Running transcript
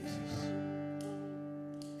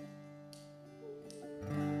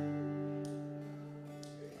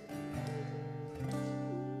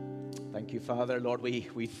Thank you, Father. Lord,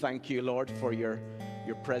 we thank you, Lord, for your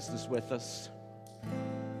presence with us.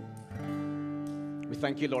 We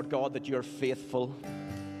thank you, Lord God, that you're faithful,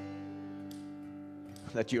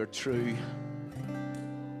 that you're true.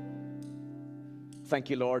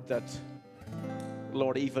 Thank you, Lord, that,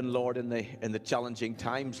 Lord, even, Lord, in the challenging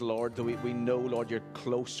times, Lord, that we know, Lord, you're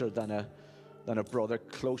closer than a brother,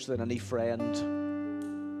 closer than any friend.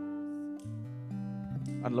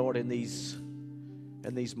 And, Lord, in these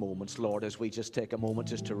moments, Lord, as we just take a moment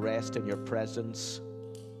just to rest in your presence,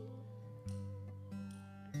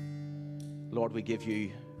 Lord, we give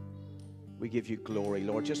you glory.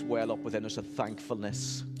 Lord, just well up within us a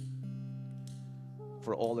thankfulness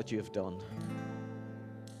for all that you have done.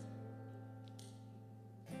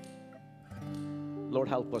 Lord,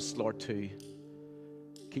 help us, Lord, to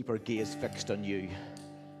keep our gaze fixed on you,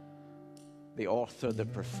 the author, the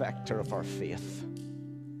perfecter of our faith.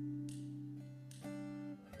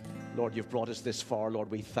 Lord, you've brought us this far. Lord,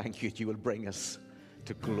 we thank you that you will bring us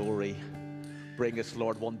to glory. Bring us,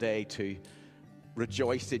 Lord, one day to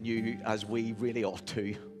rejoice in you as we really ought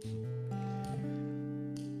to.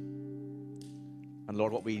 And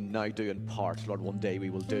Lord, what we now do in part, Lord, one day we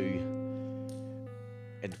will do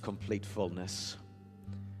in complete fullness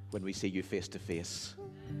when we see you face to face.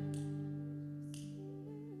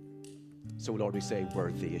 So, Lord, we say,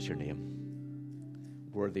 worthy is your name,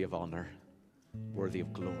 worthy of honor, worthy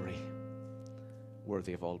of glory,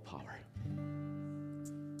 worthy of all power.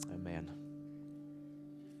 Amen.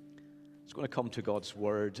 It's going to come to God's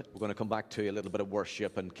word. We're going to come back to a little bit of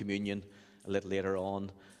worship and communion a little later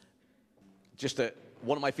on. Just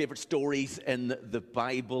one of my favorite stories in the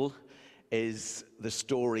Bible is the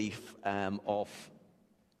story of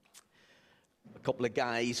a couple of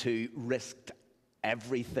guys who risked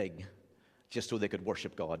everything just so they could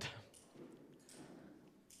worship God.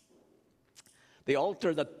 The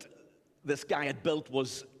altar that this guy had built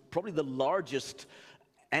was probably the largest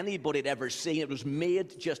anybody had ever seen. It was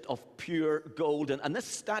made just of pure gold. And this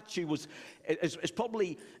statue is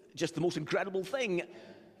probably just the most incredible thing.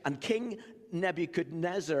 And King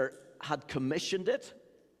Nebuchadnezzar had commissioned it.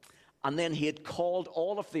 And then he had called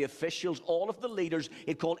all of the officials, all of the leaders.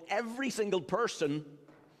 He had called every single person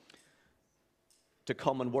to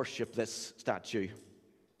come and worship this statue.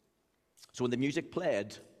 So when the music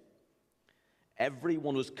played,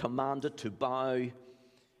 everyone was commanded to bow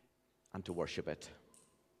and to worship it.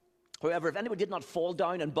 However, if anyone did not fall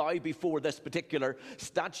down and bow before this particular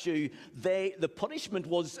statue, the punishment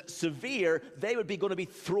was severe. They would be going to be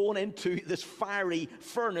thrown into this fiery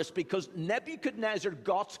furnace because Nebuchadnezzar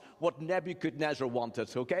got what Nebuchadnezzar wanted,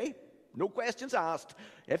 okay? No questions asked.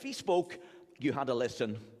 If he spoke, you had to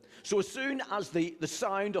listen. So as soon as the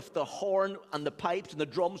sound of the horn and the pipes and the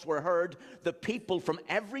drums were heard, the people from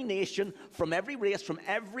every nation, from every race, from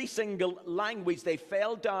every single language, they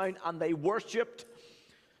fell down and they worshipped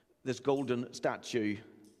this golden statue.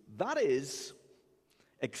 That is,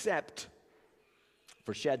 except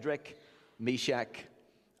for Shadrach, Meshach,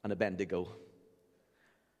 and Abednego.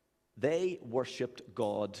 They worshipped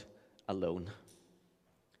God alone.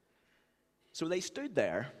 So they stood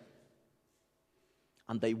there,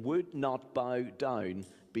 and they would not bow down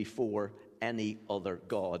before any other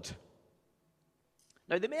god.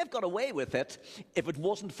 Now, they may have got away with it if it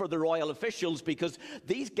wasn't for the royal officials, because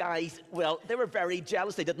these guys, well, they were very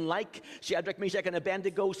jealous. They didn't like Shadrach, Meshach, and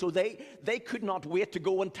Abednego, so they could not wait to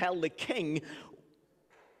go and tell the king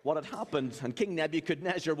what had happened. And King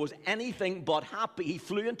Nebuchadnezzar was anything but happy. He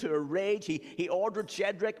flew into a rage. He ordered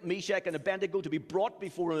Shadrach, Meshach, and Abednego to be brought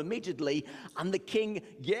before him immediately. And the king,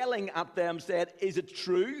 yelling at them, said, "Is it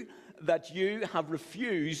true that you have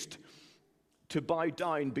refused to bow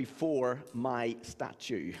down before my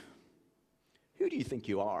statue? Who do you think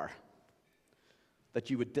you are, that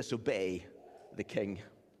you would disobey the king?"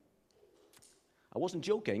 I wasn't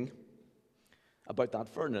joking about that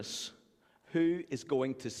furnace. Who is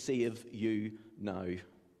going to save you now?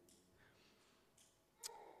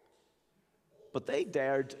 But they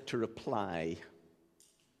dared to reply,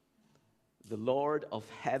 "The Lord of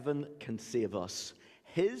heaven can save us.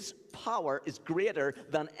 His power is greater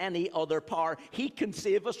than any other power. He can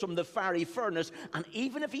save us from the fiery furnace, and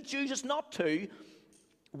even if he chooses not to,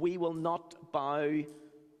 we will not bow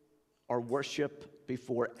or worship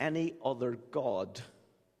before any other god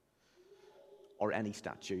or any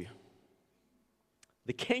statue."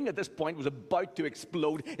 The king at this point was about to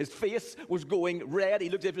explode. His face was going red. He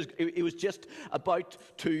looked as if he was just about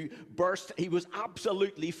to burst. He was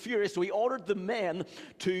absolutely furious. So he ordered the men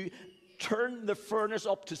to turn the furnace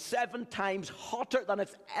up to 7 times hotter than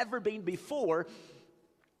it's ever been before.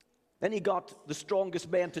 Then he got the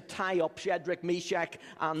strongest men to tie up Shadrach, Meshach,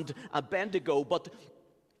 and Abednego. But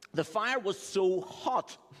the fire was so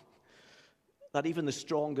hot that even the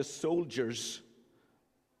strongest soldiers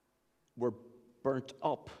were burnt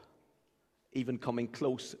up, even coming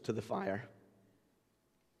close to the fire.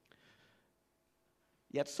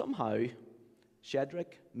 Yet somehow,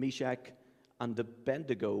 Shadrach, Meshach, and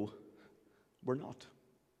Abednego were not.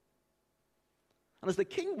 And as the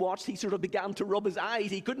king watched, he sort of began to rub his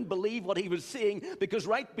eyes. He couldn't believe what he was seeing, because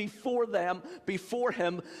right before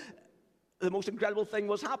him, the most incredible thing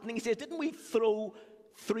was happening. He says, didn't we throw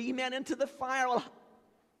 3 men into the fire? Well,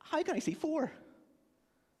 how can I see 4? And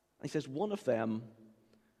he says, one of them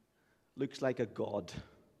looks like a god.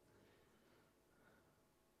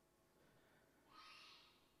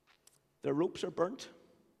 Their ropes are burnt,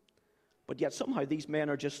 but yet somehow these men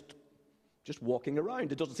are just walking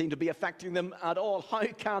around. It doesn't seem to be affecting them at all. How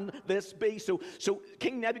can this be? So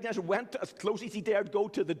King Nebuchadnezzar went as close as he dared go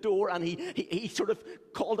to the door, and he sort of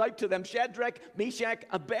called out to them, Shadrach, Meshach,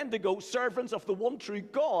 Abednego, servants of the one true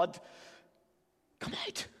God, come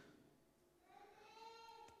out.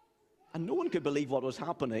 And no one could believe what was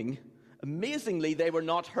happening. Amazingly, they were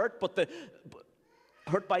not hurt,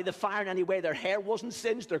 hurt by the fire in any way. Their hair wasn't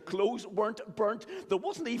singed, their clothes weren't burnt, there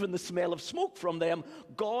wasn't even the smell of smoke from them.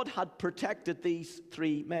 God had protected these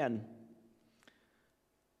 3 men.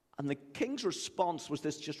 And the king's response was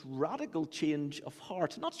this just radical change of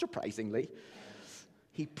heart. Not surprisingly,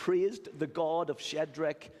 he praised the God of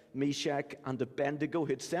Shadrach, Meshach, and Abednego,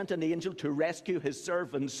 who had sent an angel to rescue his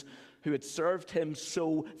servants who had served him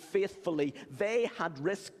so faithfully. They had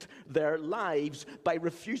risked their lives by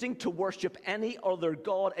refusing to worship any other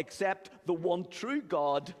god except the one true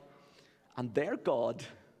God, and their God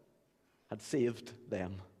had saved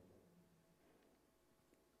them.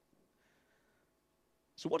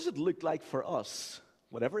 So what does it look like for us,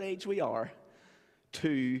 whatever age we are,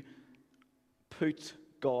 to put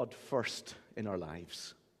God first in our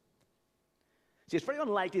lives? See, it's very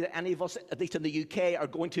unlikely that any of us, at least in the UK, are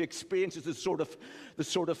going to experience the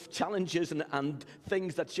sort of challenges and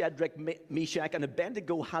things that Shadrach, Meshach, and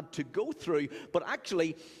Abednego had to go through. But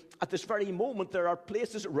actually, at this very moment, there are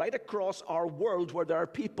places right across our world where there are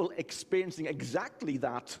people experiencing exactly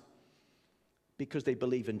that because they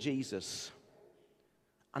believe in Jesus.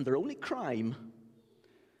 And their only crime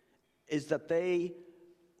is that they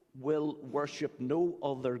will worship no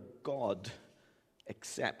other God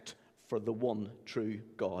except for the one true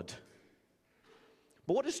God.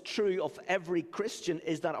 But what is true of every Christian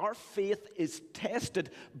is that our faith is tested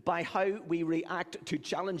by how we react to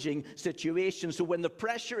challenging situations. So when the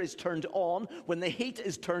pressure is turned on, when the heat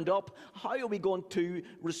is turned up, how are we going to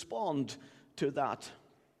respond to that?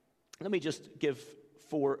 Let me just give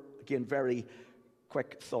 4, again, very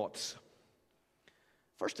quick thoughts.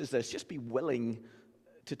 First is this: just be willing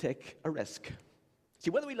to take a risk. See,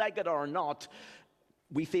 whether we like it or not,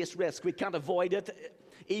 we face risk. We can't avoid it.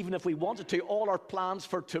 Even if we wanted to, all our plans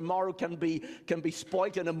for tomorrow can be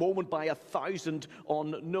spoilt in a moment by 1,000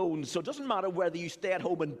 unknowns. So it doesn't matter whether you stay at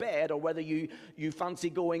home in bed or whether you fancy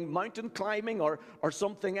going mountain climbing or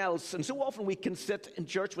something else. And so often we can sit in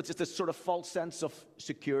church with just this sort of false sense of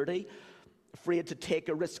security, afraid to take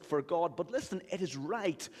a risk for God. But listen, it is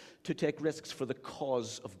right to take risks for the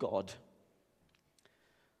cause of God.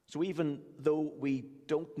 So even though we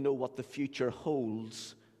don't know what the future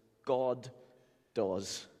holds, God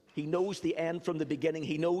does. He knows the end from the beginning.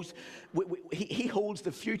 He knows, he holds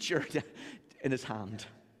the future in his hand.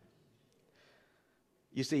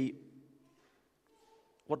 You see,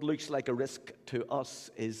 what looks like a risk to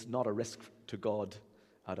us is not a risk to God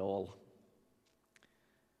at all.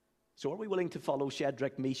 So are we willing to follow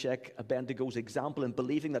Shadrach, Meshach, Abednego's example in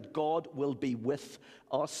believing that God will be with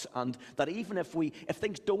us, and that even if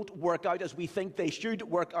things don't work out as we think they should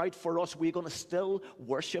work out for us, we're going to still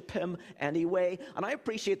worship him anyway? And I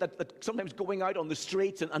appreciate that sometimes going out on the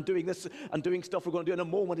streets and doing this and doing stuff we're going to do in a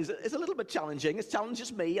moment is a little bit challenging. It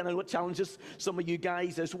challenges me, and I know it challenges some of you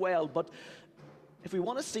guys as well. But if we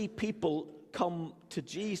want to see people come to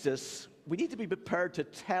Jesus, we need to be prepared to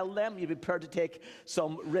tell them, you be prepared to take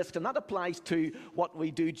some risk. And that applies to what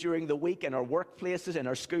we do during the week in our workplaces, in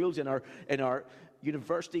our schools, in our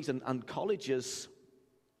universities and colleges.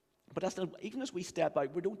 But even as we step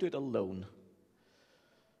out, we don't do it alone.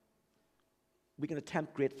 We can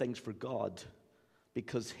attempt great things for God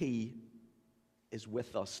because he is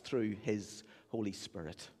with us through his Holy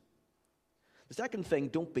Spirit. The second thing,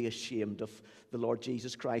 don't be ashamed of the Lord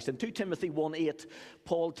Jesus Christ. In 2 Timothy 1:8,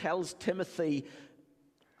 Paul tells Timothy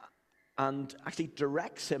and actually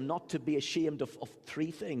directs him not to be ashamed of 3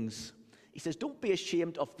 things. He says, don't be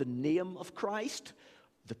ashamed of the name of Christ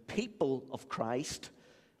the people of Christ,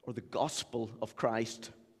 or the gospel of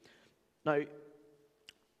Christ. Now,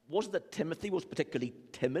 wasn't that Timothy was particularly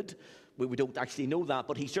timid? We don't actually know that,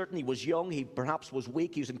 but he certainly was young. He perhaps was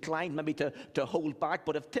weak. He was inclined maybe to hold back.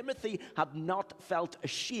 But if Timothy had not felt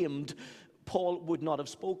ashamed, Paul would not have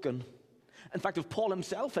spoken. In fact, if Paul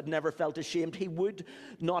himself had never felt ashamed, he would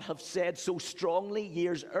not have said so strongly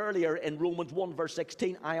years earlier in Romans 1 verse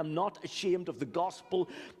 16, I am not ashamed of the gospel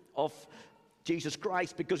of Jesus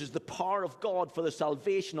Christ, because it's the power of God for the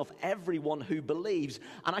salvation of everyone who believes.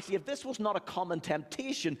 And actually, if this was not a common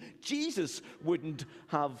temptation, Jesus wouldn't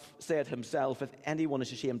have said himself, if anyone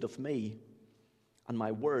is ashamed of me and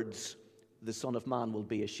my words, the Son of Man will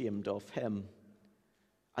be ashamed of him.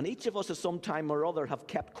 And each of us at some time or other have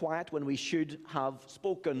kept quiet when we should have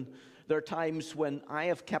spoken. There are times when I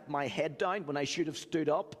have kept my head down when I should have stood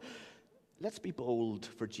up. Let's be bold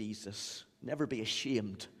for Jesus. Never be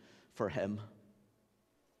ashamed for him.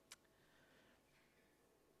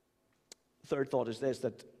 Third thought is this,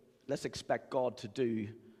 that let's expect God to do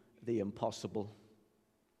the impossible.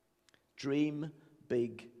 Dream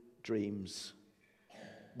big dreams,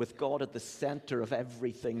 with God at the center of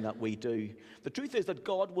everything that we do. The truth is that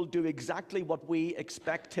God will do exactly what we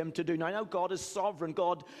expect him to do. Now, I know God is sovereign,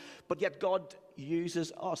 but yet God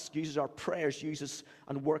uses us, uses our prayers, uses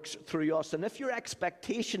and works through us. And if your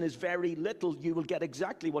expectation is very little, you will get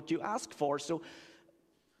exactly what you ask for. So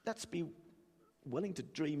let's be willing to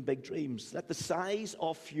dream big dreams. Let the size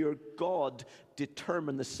of your God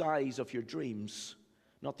determine the size of your dreams,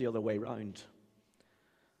 not the other way around.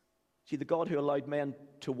 See, the God who allowed men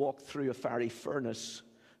to walk through a fiery furnace,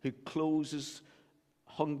 who closes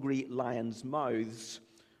hungry lions' mouths,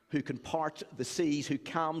 who can part the seas, who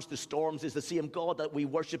calms the storms, is the same God that we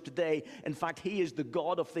worship today. In fact, he is the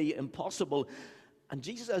God of the impossible. And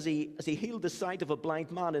Jesus, as he healed the sight of a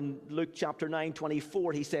blind man in Luke chapter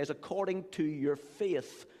 9:24, he says, according to your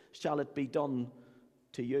faith shall it be done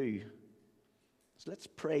to you. So let's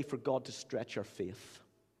pray for God to stretch our faith,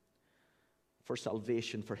 for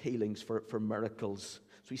salvation, for healings, for miracles.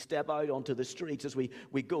 As we step out onto the streets, as we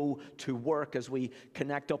go to work, as we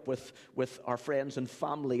connect up with our friends and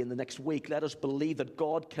family in the next week, let us believe that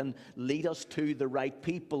God can lead us to the right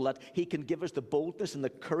people, that he can give us the boldness and the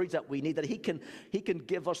courage that we need, that he can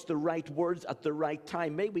give us the right words at the right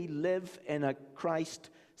time. May we live in a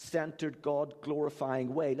Christ-centered,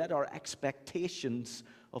 God-glorifying way. Let our expectations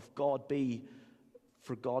of God be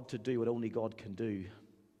for God to do what only God can do.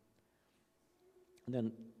 And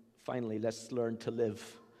then finally, let's learn to live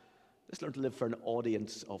for an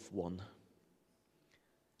audience of one.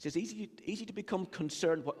 It's easy to become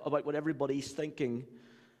concerned about what everybody's thinking.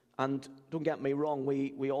 And don't get me wrong,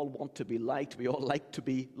 we all want to be liked. We all like to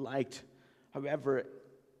be liked. However,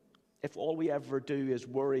 if all we ever do is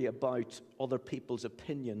worry about other people's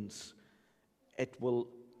opinions, it will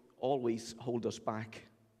always hold us back.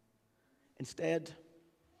 Instead,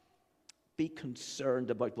 be concerned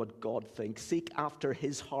about what God thinks. Seek after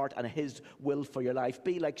his heart and his will for your life.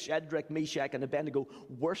 Be like Shadrach, Meshach, and Abednego.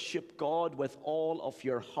 Worship God with all of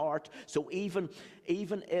your heart. So even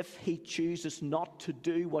if he chooses not to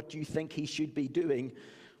do what you think he should be doing,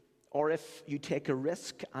 or if you take a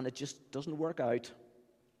risk and it just doesn't work out,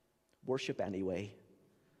 worship anyway.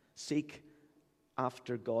 Seek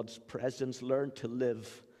after God's presence. Learn to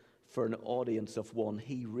live for an audience of one.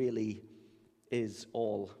 He really is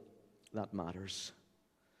all that matters.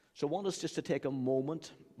 So I want us just to take a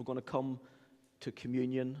moment. We're going to come to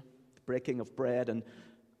communion, the breaking of bread, and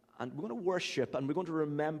we're going to worship, and we're going to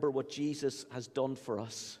remember what Jesus has done for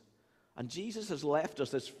us. And Jesus has left us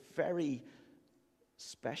this very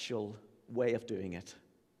special way of doing it.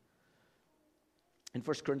 In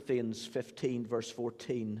 1 Corinthians 15, verse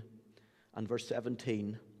 14 and verse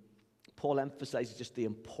 17, Paul emphasizes just the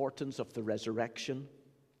importance of the resurrection.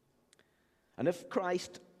 And if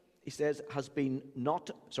Christ, he says,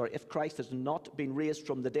 if Christ has not been raised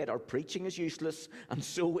from the dead, our preaching is useless, and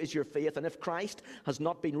so is your faith. And if Christ has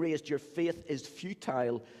not been raised, your faith is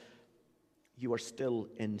futile. You are still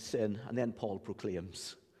in sin. And then Paul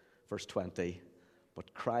proclaims, verse 20,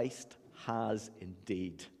 but Christ has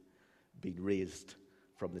indeed been raised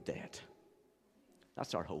from the dead.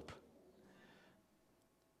 That's our hope.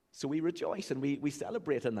 So we rejoice and we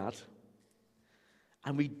celebrate in that.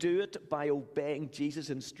 And we do it by obeying Jesus'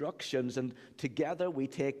 instructions. And together we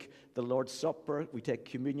take the Lord's Supper, we take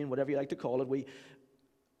communion, whatever you like to call it,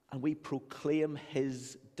 and we proclaim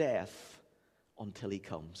his death until he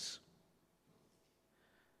comes.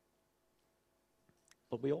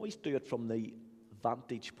 But we always do it from the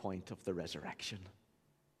vantage point of the resurrection.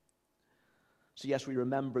 So yes, we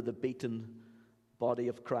remember the beaten body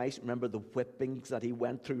of Christ. Remember the whippings that he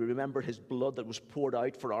went through. Remember his blood that was poured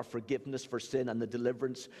out for our forgiveness for sin and the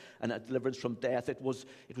deliverance and a deliverance from death. It was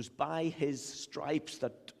by his stripes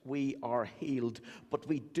that we are healed. But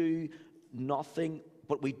we do nothing,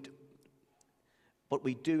 but we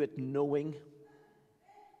do it knowing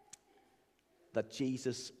that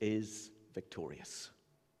Jesus is victorious,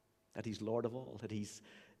 that he's Lord of all, that he's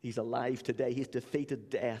alive today. He's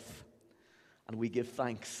defeated death. And we give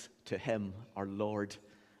thanks to him, our Lord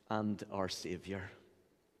and our Savior.